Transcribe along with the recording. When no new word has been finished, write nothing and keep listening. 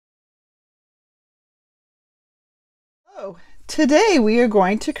So today we are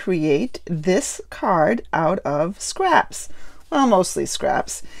going to create this card out of scraps. Well, mostly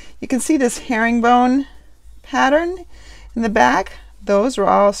scraps. You can see this herringbone pattern in the back. Those are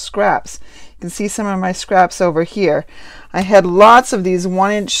all scraps. You can see some of my scraps over here. I had lots of these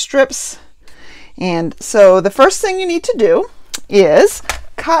 1-inch strips, and so the first thing you need to do is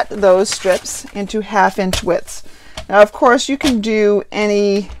cut those strips into 1/2-inch widths. Now, of course, you can do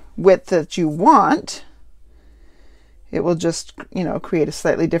any width that you want. It will just, create a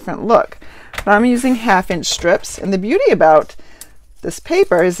slightly different look. But I'm using 1/2-inch strips, and the beauty about this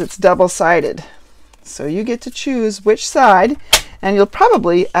paper is it's double-sided. So you get to choose which side, and you'll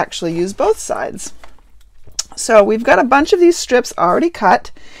probably actually use both sides. So we've got a bunch of these strips already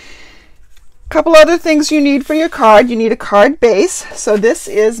cut. A couple other things you need for your card. You need a card base. So this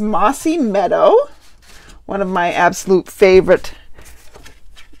is Mossy Meadow, one of my absolute favorite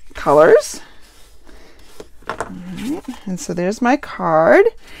colors. And so there's my card,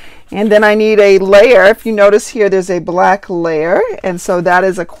 and then I need a layer. If you notice here, there's a black layer, and so that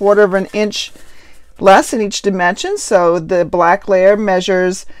is 1/4 inch less in each dimension. So the black layer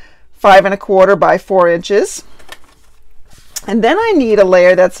measures 5 1/4 by 4 inches, and then I need a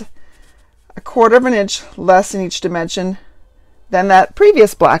layer that's 1/4 inch less in each dimension than that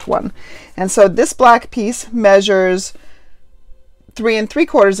previous black one. And so this black piece measures 3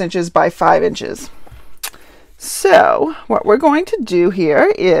 3/4 inches by 5 inches. So what we're going to do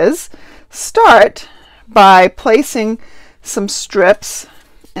here is start by placing some strips.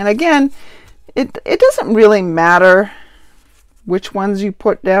 And again, it doesn't really matter which ones you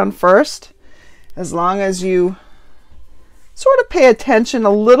put down first, as long as you sort of pay attention a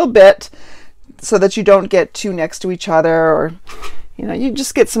little bit so that you don't get too next to each other, or you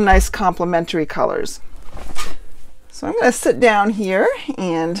just get some nice complementary colors. So I'm going to sit down here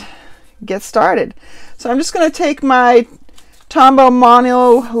and get started. So I'm just going to take my Tombow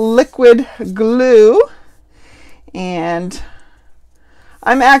Mono liquid glue, and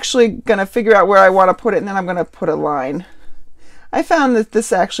I'm actually going to figure out where I want to put it, and then I'm going to put a line. I found that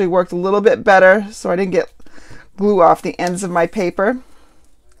this actually worked a little bit better, so I didn't get glue off the ends of my paper.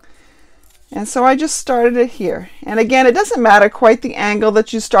 And so I just started it here. And again, it doesn't matter quite the angle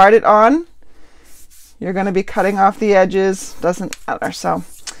that you start it on. You're going to be cutting off the edges, doesn't matter. So.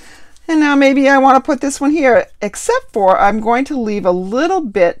 And now maybe I want to put this one here, except for I'm going to leave a little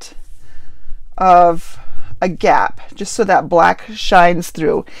bit of a gap just so that black shines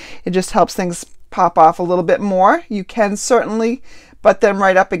through. It just helps things pop off a little bit more. You can certainly butt them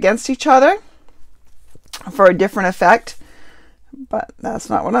right up against each other for a different effect, but that's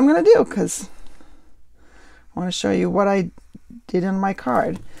not what I'm going to do, because I want to show you what I did in my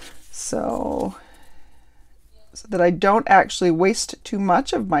card. So that I don't actually waste too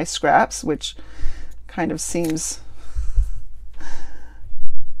much of my scraps, which kind of seems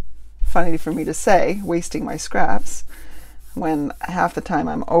funny for me to say, wasting my scraps, when half the time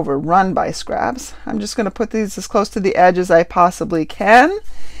I'm overrun by scraps. I'm just going to put these as close to the edge as I possibly can.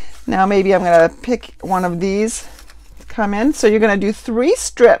 Now maybe I'm going to pick one of these to come in. So you're going to do 3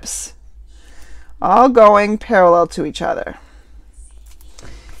 strips, all going parallel to each other,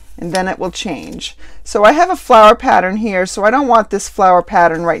 and then it will change. So I have a flower pattern here, so I don't want this flower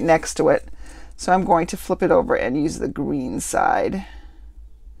pattern right next to it. So I'm going to flip it over and use the green side.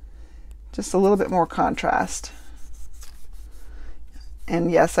 Just a little bit more contrast.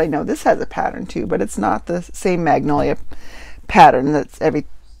 And yes, I know this has a pattern too, but it's not the same magnolia pattern that's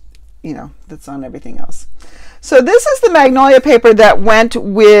that's on everything else. So this is the magnolia paper that went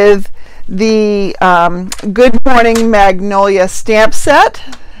with the Good Morning Magnolia stamp set,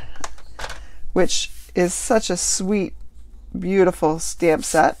 which is such a sweet, beautiful stamp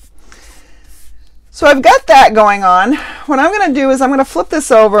set. So I've got that going on. What I'm going to do is I'm going to flip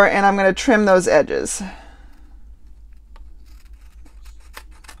this over, and I'm going to trim those edges.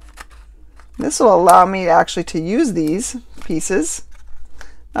 This will allow me actually to use these pieces.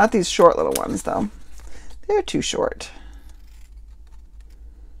 Not these short little ones, though. They're too short.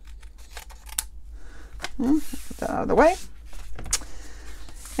 Get that out of the way.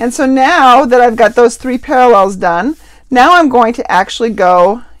 And so now that I've got those 3 parallels done, now I'm going to actually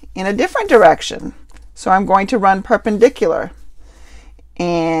go in a different direction. So I'm going to run perpendicular.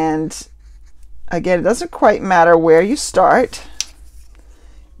 And again, it doesn't quite matter where you start.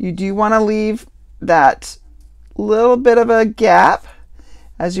 You do want to leave that little bit of a gap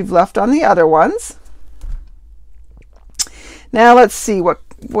as you've left on the other ones. Now let's see, what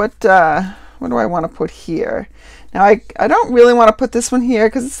do I want to put here? Now I don't really want to put this one here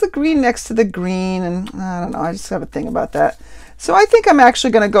because it's the green next to the green, and I don't know, I just have a thing about that. So I think I'm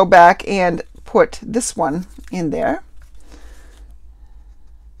actually going to go back and put this one in there.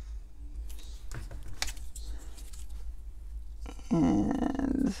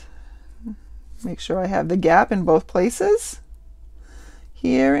 And make sure I have the gap in both places,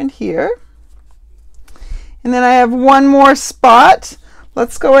 here and here. And then I have one more spot.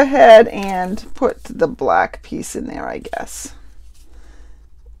 Let's go ahead and put the black piece in there, I guess.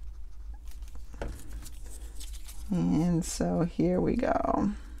 And so here we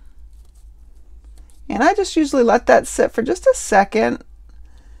go. And I just usually let that sit for just a second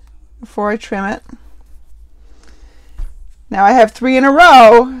before I trim it. Now I have 3 in a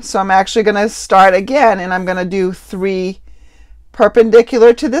row, so I'm actually going to start again, and I'm going to do 3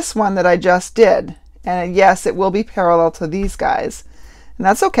 perpendicular to this one that I just did. And yes, it will be parallel to these guys, and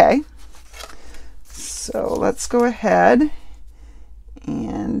that's okay. So let's go ahead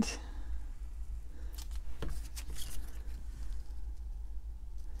and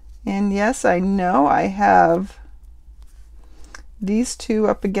yes, I know I have these two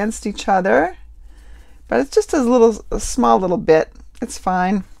up against each other, but it's just a small little bit. It's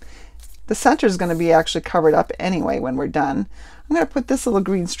fine. The center is going to be actually covered up anyway when we're done. I'm going to put this little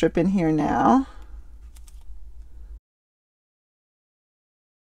green strip in here now.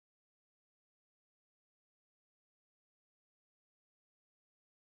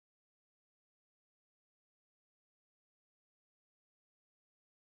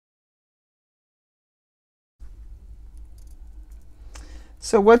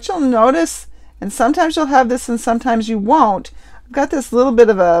 So what you'll notice, and sometimes you'll have this and sometimes you won't, I've got this little bit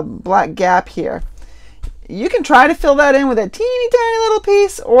of a black gap here. You can try to fill that in with a teeny tiny little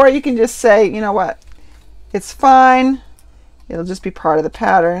piece, or you can just say, you know what, it's fine, it'll just be part of the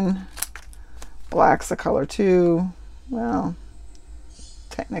pattern. Black's the color too. Well,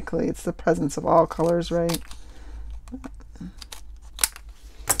 technically it's the presence of all colors, right?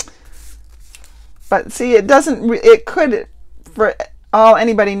 But see, it doesn't, it could, for all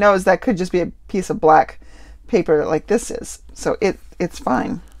anybody knows, that could just be a piece of black paper like this is. So it's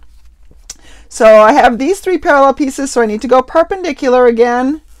fine. So I have these 3 parallel pieces, so I need to go perpendicular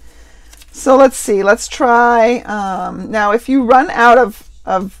again. So let's see, let's try, now if you run out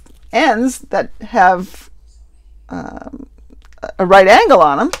of ends that have a right angle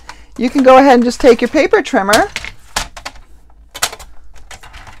on them, you can go ahead and just take your paper trimmer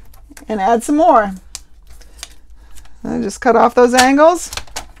and add some more. And just cut off those angles.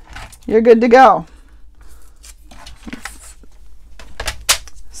 You're good to go.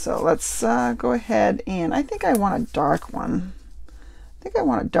 So let's go ahead, and I think I want a dark one. I think I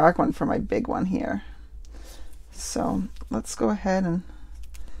want a dark one for my big one here. So let's go ahead and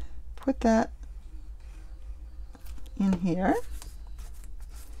put that in here.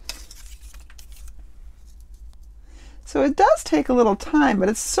 So it does take a little time, but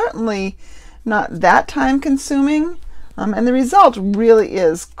it's certainly not that time consuming. And the result really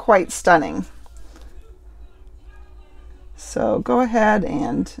is quite stunning. So go ahead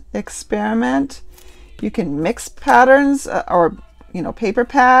and experiment. You can mix patterns or paper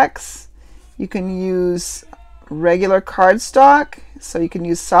packs. You can use regular cardstock, so you can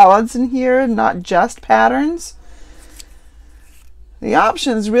use solids in here, not just patterns. The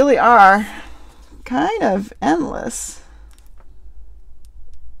options really are kind of endless.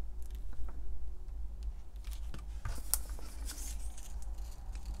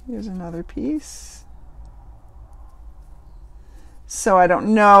 Here's another piece. So I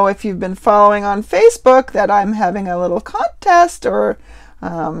don't know if you've been following on Facebook that I'm having a little contest, or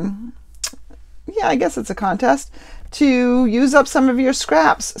yeah, I guess it's a contest, to use up some of your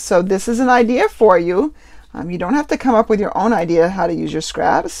scraps. So this is an idea for you. You don't have to come up with your own idea how to use your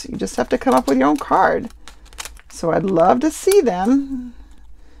scraps. You just have to come up with your own card. So I'd love to see them.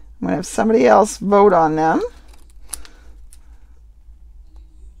 I'm going to have somebody else vote on them.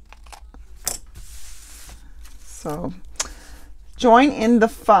 So join in the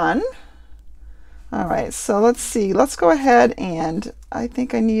fun. All right, so let's see. Let's go ahead, and I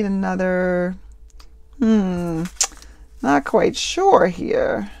think I need another, not quite sure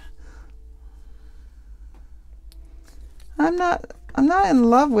here. I'm not in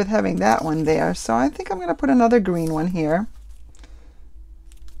love with having that one there, so I think I'm going to put another green one here.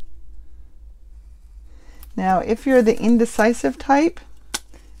 Now, if you're the indecisive type,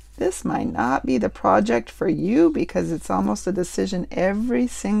 this might not be the project for you, because it's almost a decision every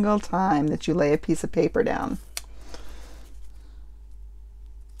single time that you lay a piece of paper down.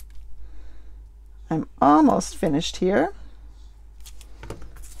 I'm almost finished here.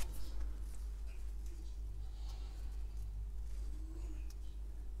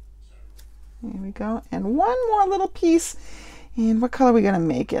 There we go. And one more little piece. And what color are we going to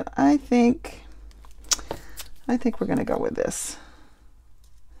make it? I think we're going to go with this.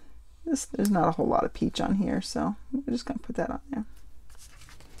 There's not a whole lot of peach on here, so we're just going to put that on there.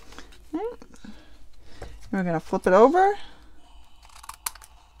 Right. We're going to flip it over.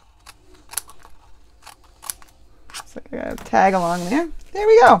 Looks like I got a tag along there. There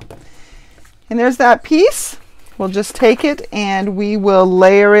we go. And there's that piece. We'll just take it and we will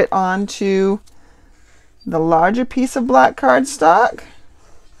layer it onto the larger piece of black cardstock.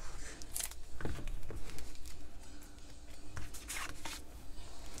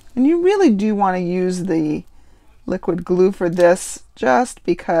 And you really do want to use the liquid glue for this, just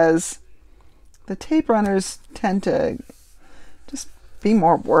because the tape runners tend to just be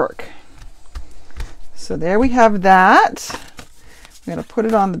more work. So there we have that. We're going to put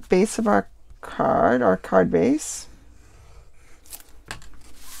it on the base of our card base.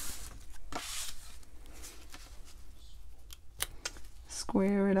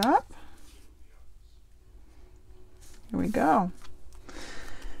 Square it up. Here we go.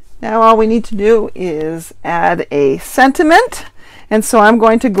 Now all we need to do is add a sentiment. And so I'm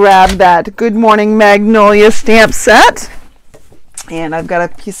going to grab that Good Morning Magnolia stamp set. And I've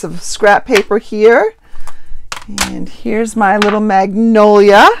got a piece of scrap paper here. And here's my little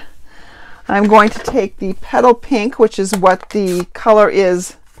magnolia. I'm going to take the petal pink, which is what the color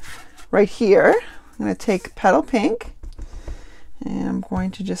is right here. I'm going to take petal pink. And I'm going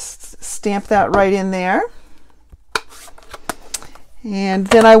to just stamp that right in there. And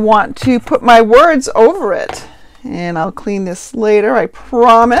then I want to put my words over it. And I'll clean this later, I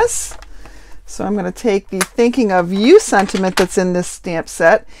promise. So I'm going to take the Thinking of You sentiment that's in this stamp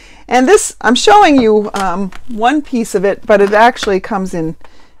set. And this, I'm showing you one piece of it, but it actually comes in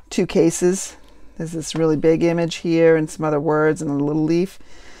two cases. There's this really big image here and some other words and a little leaf.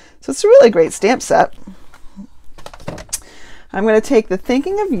 So it's a really great stamp set. I'm going to take the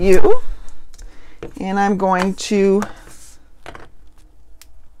Thinking of You and I'm going to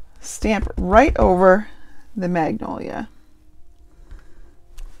stamp right over the magnolia.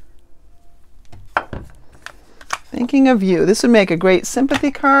 Thinking of You. This would make a great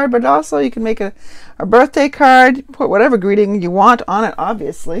sympathy card, but also you can make a birthday card, put whatever greeting you want on it,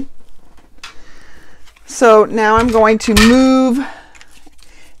 obviously. So now I'm going to move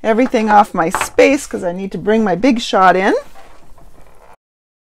everything off my space because I need to bring my big shot in.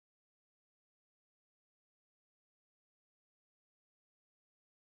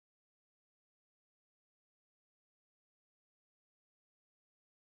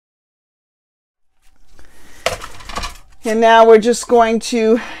 And now we're just going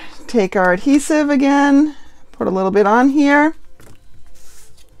to take our adhesive again, put a little bit on here,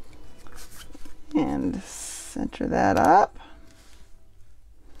 and center that up.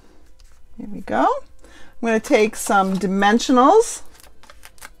 Here we go. I'm going to take some dimensionals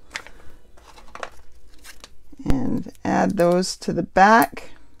and add those to the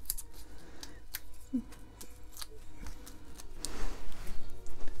back.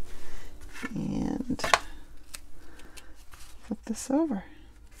 And flip this over.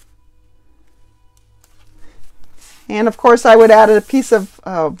 And of course I would add a piece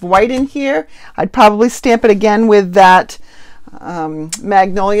of white in here. I'd probably stamp it again with that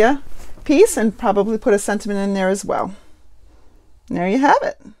magnolia piece and probably put a sentiment in there as well. And there you have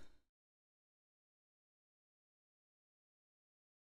it.